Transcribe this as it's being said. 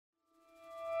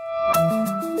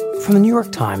From the New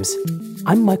York Times,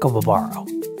 I'm Michael Barbaro.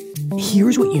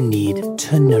 Here's what you need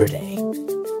to know today.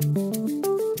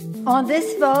 On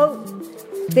this vote,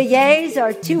 the yeas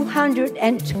are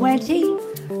 220,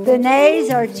 the nays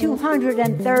are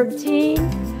 213.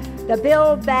 The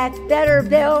Build Back Better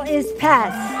bill is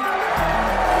passed.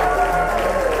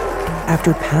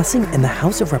 After passing in the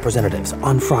House of Representatives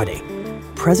on Friday,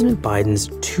 President Biden's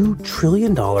 $2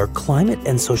 trillion climate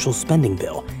and social spending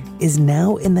bill is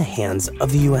now in the hands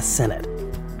of the U.S. Senate.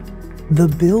 The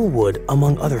bill would,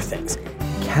 among other things,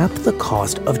 cap the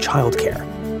cost of childcare,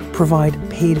 provide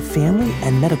paid family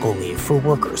and medical leave for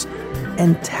workers,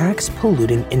 and tax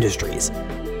polluting industries.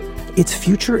 Its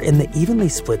future in the evenly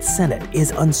split Senate is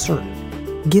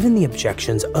uncertain, given the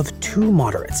objections of two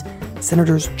moderates,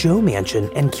 Senators Joe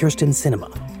Manchin and Kyrsten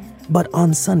Sinema. But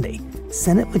on Sunday,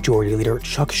 Senate Majority Leader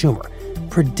Chuck Schumer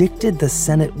predicted the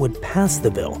Senate would pass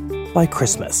the bill by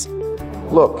Christmas.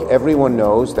 Look, everyone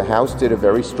knows the House did a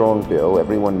very strong bill.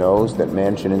 Everyone knows that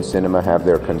Manchin and Sinema have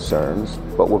their concerns,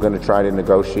 but we're going to try to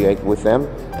negotiate with them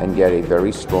and get a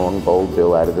very strong, bold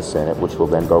bill out of the Senate, which will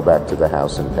then go back to the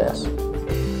House and pass.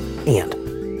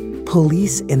 And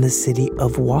police in the city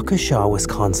of Waukesha,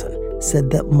 Wisconsin, said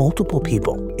that multiple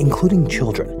people, including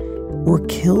children, were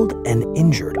killed and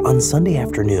injured on Sunday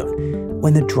afternoon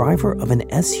when the driver of an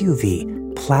SUV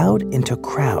plowed into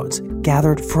crowds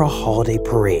gathered for a holiday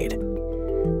parade.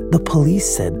 The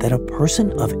police said that a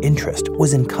person of interest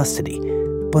was in custody,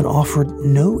 but offered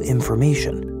no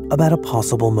information about a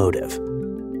possible motive.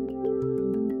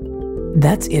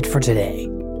 That's it for today.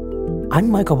 I'm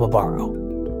Michael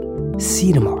Barbaro. See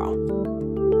you tomorrow.